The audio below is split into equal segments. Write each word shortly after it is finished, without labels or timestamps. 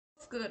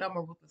good? I'm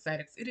a Ruthless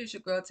Addicts. It is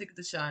your girl, Ticket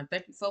to Shine.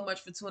 Thank you so much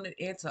for tuning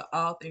in to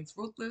All Things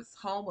Ruthless,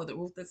 home of the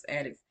Ruthless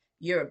Addicts.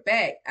 You're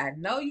back. I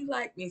know you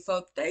like me,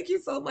 so thank you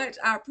so much.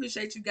 I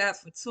appreciate you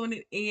guys for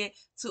tuning in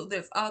to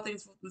this All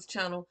Things Ruthless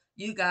channel.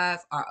 You guys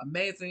are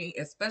amazing,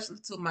 especially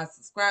to my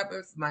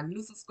subscribers, my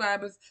new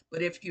subscribers.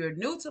 But if you're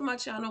new to my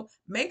channel,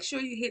 make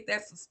sure you hit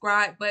that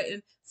subscribe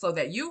button so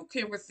that you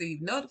can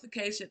receive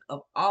notification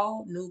of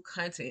all new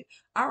content.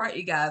 All right,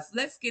 you guys,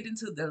 let's get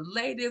into the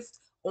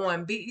latest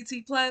on BET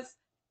Plus.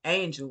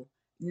 Angel.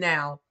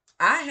 Now,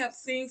 I have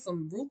seen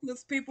some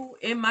ruthless people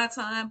in my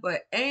time,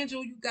 but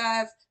Angel, you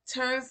guys,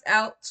 turns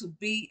out to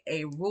be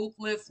a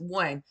ruthless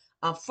one.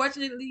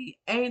 Unfortunately,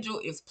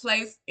 Angel is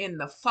placed in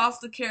the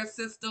foster care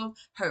system.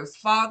 Her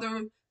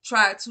father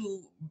tried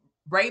to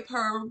rape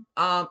her,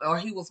 or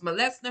he was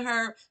molesting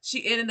her.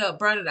 She ended up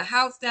burning the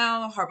house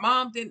down. Her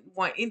mom didn't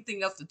want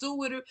anything else to do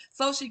with her,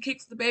 so she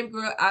kicks the baby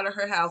girl out of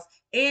her house,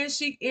 and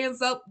she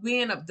ends up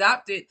being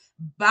adopted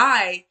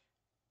by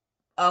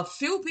a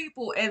few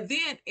people and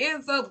then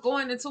ends up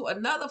going into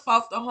another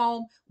foster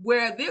home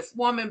where this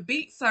woman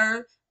beats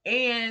her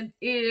and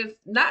is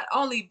not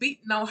only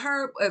beating on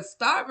her but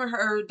starving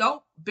her,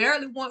 don't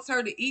barely wants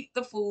her to eat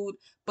the food,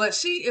 but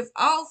she is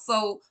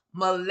also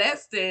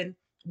molesting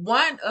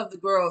one of the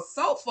girls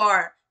so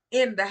far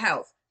in the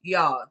house.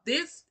 Y'all,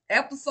 this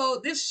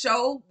episode, this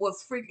show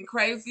was freaking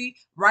crazy.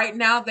 Right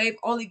now, they've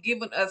only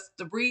given us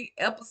 3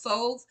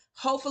 episodes.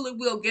 Hopefully,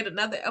 we'll get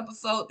another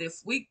episode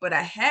this week, but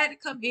I had to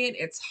come in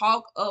and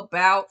talk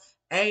about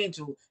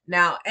Angel.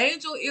 Now,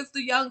 Angel is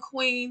the young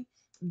queen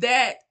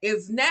that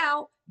is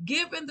now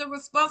given the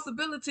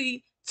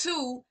responsibility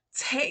to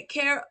take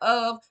care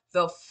of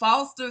the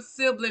foster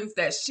siblings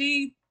that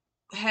she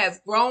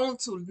has grown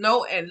to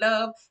know and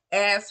love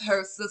as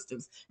her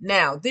sisters.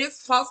 Now,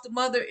 this foster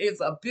mother is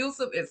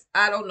abusive. It's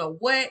I don't know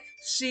what.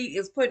 She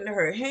is putting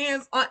her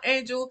hands on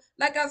Angel.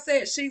 Like I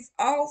said, she's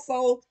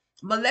also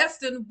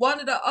molesting one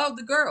of the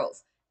other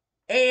girls.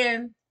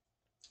 And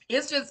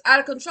it's just out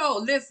of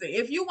control. Listen,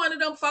 if you one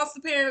of them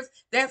foster parents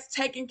that's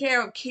taking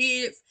care of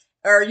kids,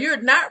 or you're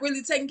not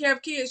really taking care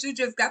of kids, you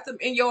just got them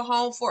in your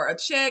home for a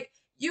check,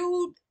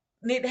 you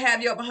need to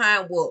have your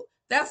behind whooped.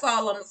 That's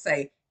all I'm gonna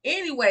say.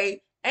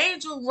 Anyway,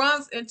 Angel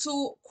runs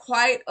into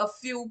quite a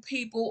few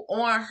people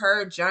on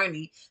her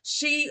journey.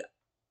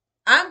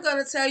 I'm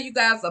gonna tell you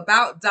guys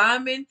about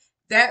Diamond.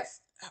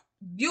 That's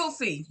you'll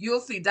see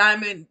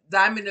Diamond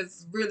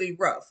is really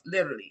rough,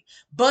 literally.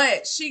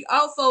 But she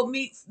also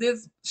meets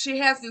this, she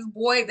has this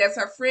boy that's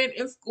her friend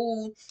in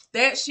school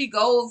that she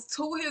goes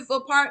to his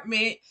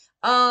apartment,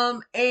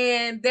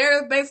 and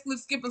they're basically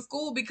skipping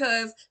school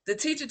because the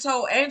teacher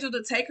told Angel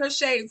to take her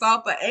shades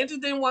off, but Angel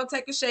didn't want to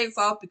take her shades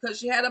off because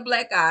she had a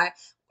black eye,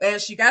 and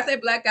she got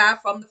that black eye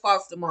from the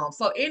foster mom.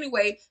 So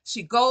anyway,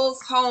 she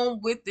goes home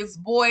with this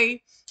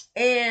boy,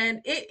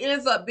 and it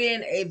ends up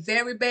being a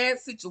very bad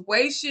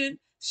situation.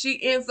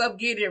 She ends up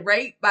getting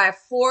raped by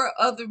 4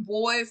 other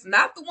boys,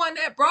 not the one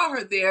that brought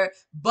her there,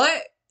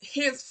 but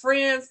his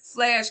friends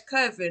slash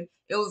cousin.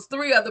 It was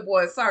 3 other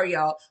boys, sorry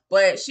y'all,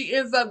 but she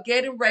ends up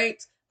getting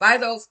raped by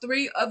those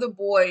 3 other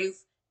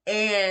boys,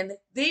 and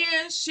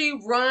then she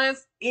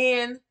runs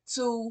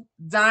into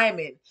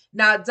Diamond.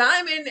 Now,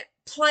 Diamond,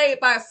 played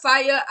by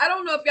Saya. I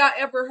don't know if y'all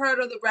ever heard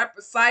of the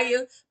rapper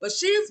Saya, but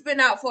she's been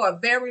out for a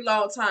very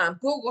long time.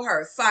 Google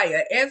her,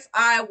 Saya,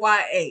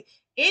 Siya.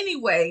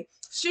 Anyway,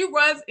 she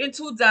runs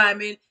into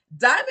Diamond.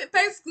 Diamond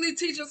basically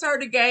teaches her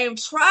the game,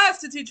 tries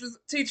to teach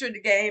her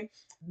the game.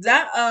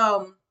 That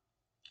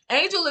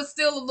Angel is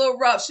still a little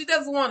rough. She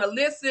doesn't want to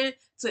listen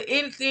to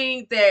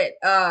anything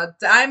that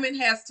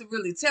Diamond has to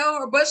really tell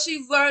her, but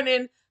she's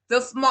learning the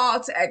small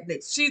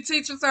techniques. She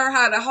teaches her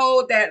how to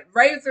hold that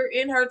razor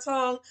in her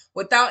tongue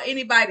without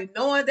anybody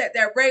knowing that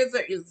that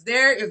razor is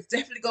there. It's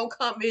definitely going to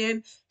come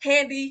in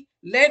handy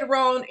later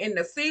on in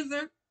the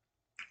season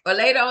or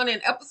later on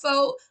in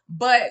episode.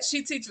 But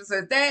she teaches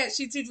her that.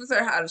 She teaches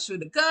her how to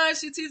shoot a gun.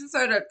 She teaches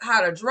her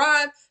how to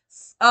drive.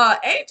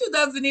 Angel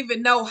doesn't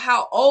even know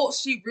how old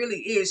she really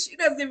is. She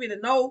doesn't even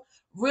know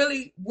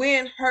really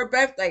when her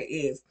birthday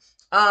is.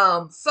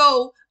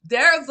 So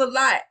there's a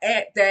lot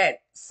at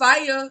that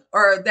Saya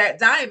or that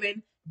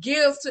Diamond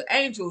gives to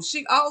Angel.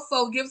 She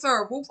also gives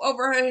her a roof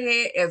over her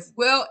head as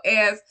well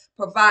as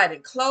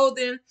providing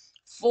clothing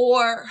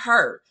for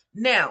her.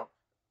 Now,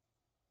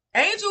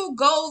 Angel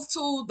goes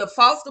to the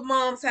foster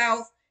mom's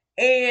house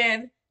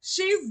and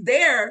she's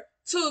there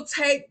to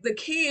take the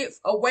kids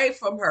away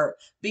from her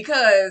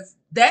because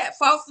that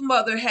foster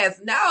mother has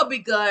now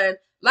begun,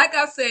 like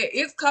I said,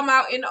 it's come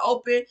out in the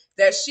open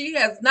that she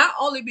has not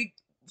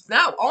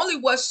only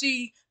was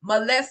she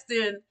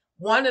molesting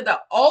one of the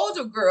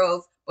older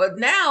girls, but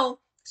now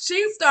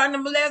she's starting to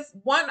molest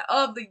one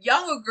of the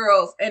younger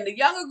girls, and the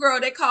younger girl,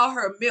 they call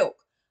her Milk.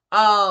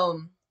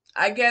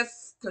 I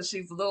guess because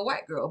she's a little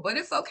white girl, but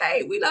it's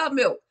okay. We love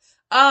Milk.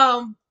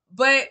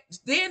 But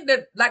then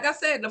like I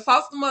said, the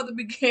foster mother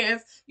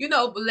begins,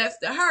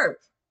 molesting her.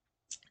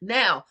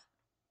 Now,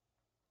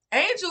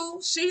 Angel,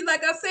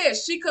 like I said,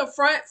 she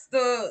confronts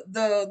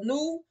the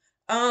new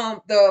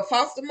the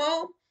foster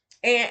mom,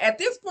 And at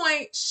this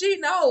point, she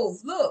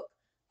knows, look,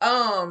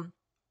 um,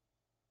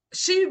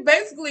 she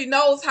basically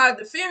knows how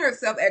to defend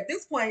herself at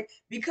this point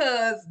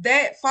because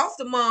that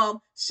foster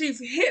mom, she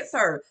hits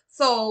her.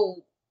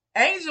 So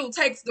Angel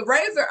takes the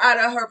razor out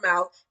of her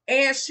mouth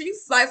and she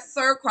slices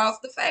her across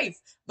the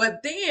face.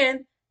 But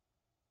then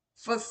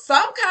for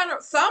some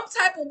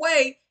type of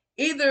way,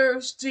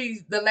 either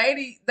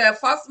the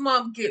foster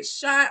mom gets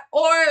shot,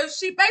 or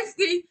she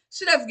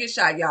doesn't get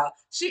shot, y'all.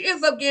 She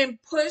ends up getting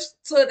pushed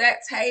to that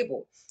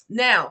table.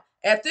 Now,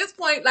 at this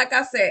point, like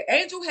I said,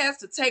 Angel has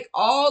to take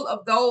all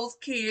of those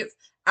kids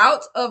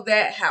out of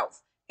that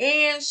house.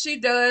 And she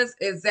does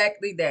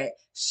exactly that.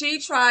 She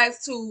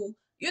tries to,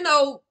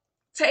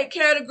 take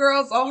care of the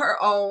girls on her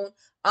own.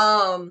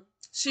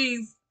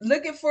 She's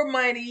looking for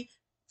money.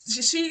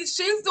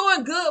 She's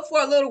doing good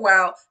for a little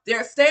while.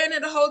 They're staying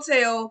in the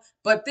hotel,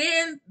 but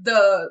then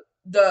the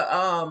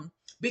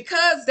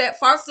because that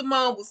foster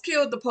mom was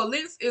killed, the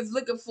police is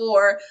looking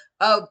for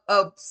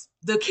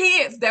the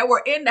kids that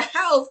were in the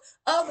house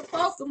of the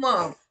foster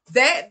mom.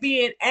 That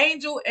being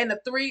Angel and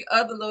the three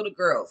other little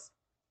girls.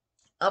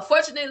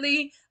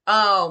 Unfortunately,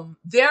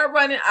 they're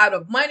running out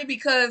of money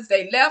because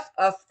they left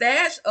a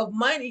stash of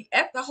money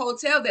at the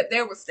hotel that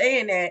they were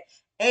staying at,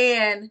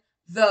 and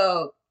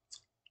the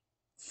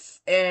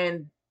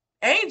and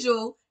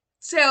Angel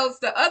tells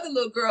the other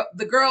little girl,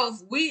 the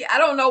girls, I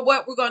don't know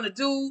what we're gonna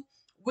do.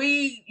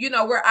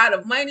 We're out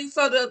of money.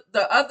 So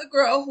the other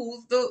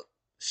girl,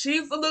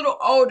 she's a little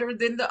older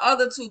than the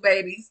other two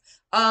babies.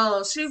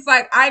 She's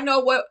like, I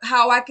know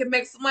how I can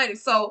make some money.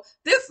 So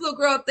this little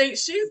girl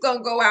thinks she's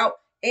gonna go out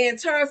and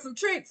turn some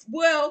tricks.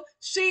 Well,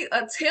 she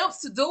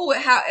attempts to do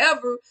it.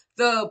 However,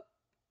 the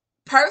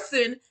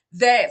person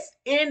that's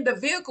in the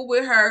vehicle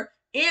with her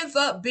ends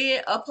up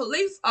being a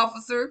police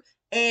officer,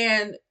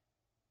 and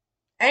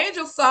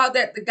Angel saw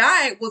that the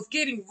guy was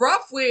getting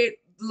rough with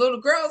the little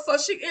girl, so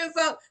she ends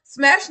up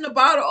smashing the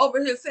bottle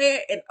over his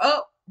head, and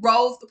up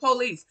rolls the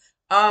police.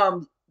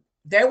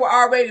 They were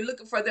already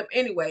looking for them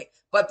anyway,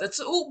 but the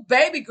two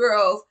baby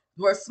girls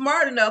were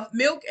smart enough,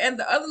 Milk and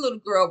the other little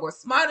girl were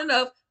smart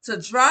enough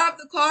to drive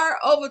the car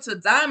over to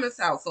Diamond's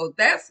house. So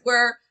that's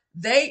where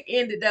they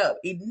ended up.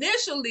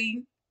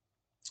 Initially,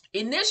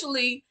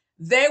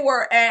 they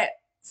were at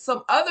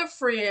some other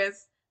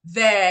friends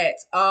that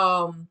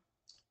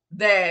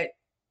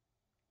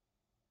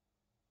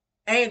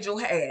Angel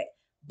had,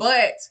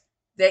 but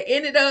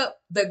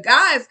the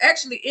guys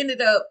actually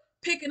ended up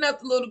picking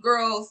up the little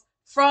girls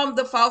from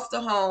the foster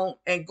home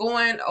and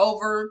going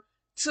over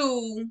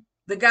to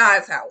the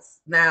guy's house.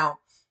 Now,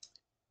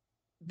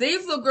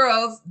 these little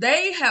girls,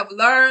 they have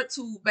learned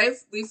to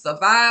basically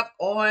survive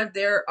on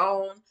their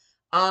own,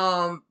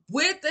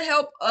 with the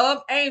help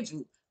of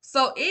Angel.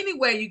 So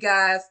anyway, you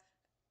guys,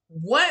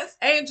 once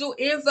Angel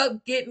ends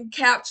up getting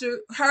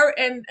captured, her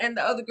and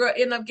the other girl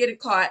end up getting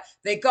caught.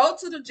 They go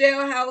to the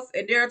jailhouse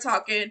and they're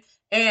talking,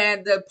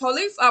 and the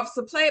police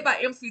officer, played by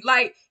MC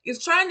Lyte,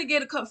 is trying to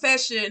get a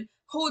confession.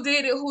 Who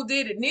did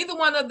it? Neither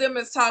one of them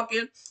is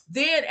talking.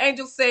 Then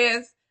Angel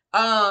says,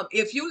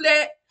 if you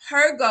let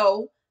her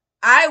go,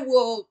 I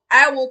will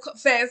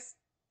confess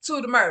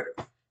to the murder.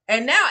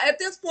 And now at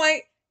this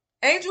point,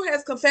 Angel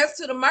has confessed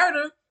to the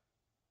murder,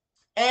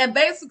 and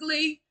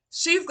basically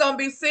she's going to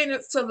be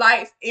sentenced to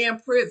life in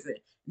prison.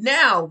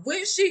 Now,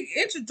 when she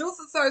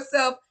introduces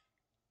herself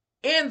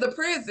in the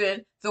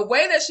prison, the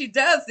way that she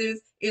does this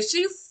is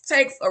she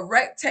takes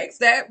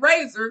that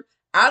razor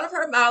out of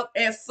her mouth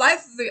and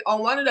slices it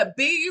on one of the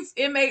biggest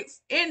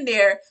inmates in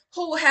there,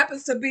 who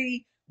happens to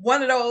be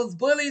one of those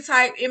bully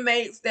type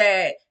inmates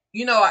that,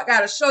 I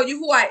got to show you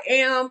who I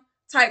am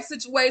type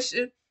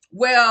situation.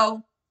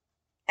 Well,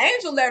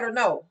 Angel let her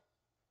know,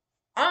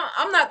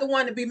 I'm not the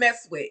one to be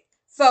messed with.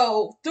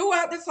 So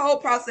throughout this whole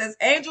process,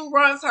 Angel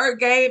runs her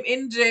game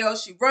in jail.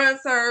 She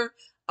runs her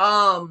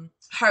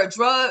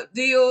drug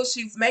deal.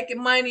 She's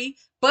making money.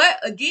 But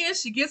again,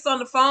 she gets on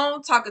the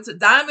phone talking to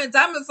Diamond.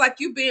 Diamond's like,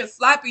 you being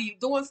sloppy, you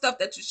doing stuff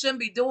that you shouldn't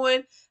be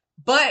doing.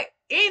 But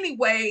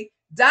anyway,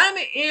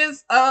 Diamond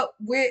ends up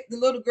with the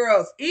little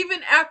girls.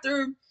 Even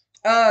after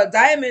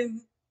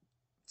Diamond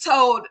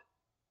told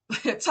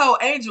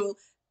Angel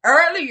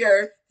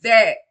earlier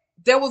that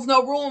there was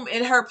no room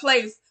in her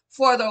place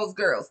for those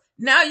girls.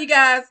 Now, you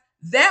guys,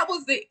 that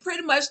was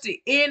pretty much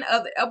the end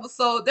of the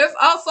episode. There's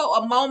also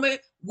a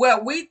moment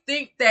where we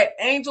think that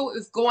Angel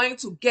is going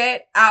to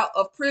get out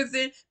of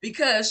prison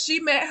because she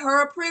met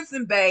her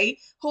prison bae,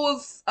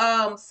 who's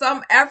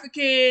some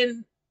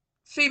African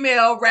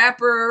female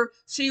rapper.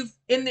 She's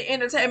in the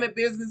entertainment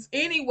business.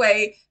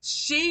 Anyway,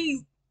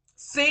 she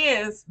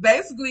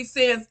basically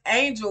sends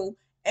Angel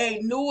a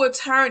new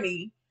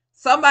attorney,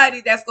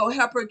 somebody that's going to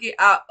help her get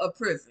out of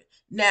prison.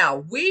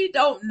 Now, we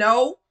don't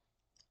know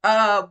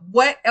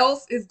what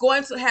else is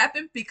going to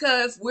happen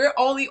because we're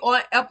only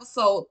on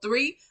episode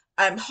 3.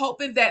 I'm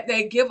hoping that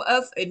they give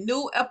us a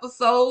new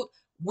episode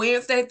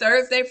Wednesday,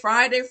 Thursday,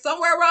 Friday,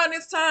 somewhere around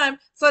this time,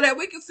 so that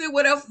we can see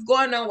what else is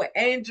going on with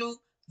Angel,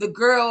 the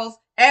girls,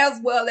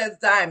 as well as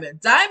Diamond.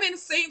 Diamond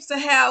seems to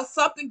have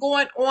something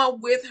going on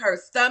with her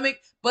stomach,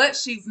 but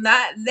she's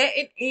not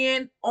letting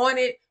in on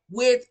it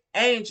with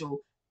Angel.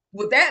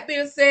 With that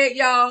being said,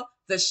 y'all,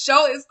 the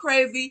show is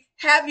crazy.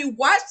 Have you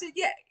watched it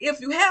yet? If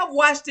you have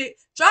watched it,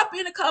 drop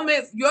in the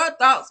comments your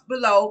thoughts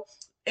below.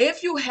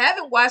 If you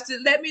haven't watched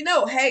it, let me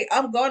know. Hey,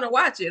 I'm going to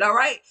watch it. All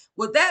right.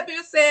 With that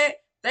being said,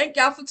 thank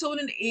y'all for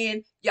tuning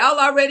in. Y'all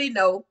already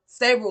know.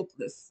 Stay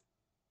ruthless.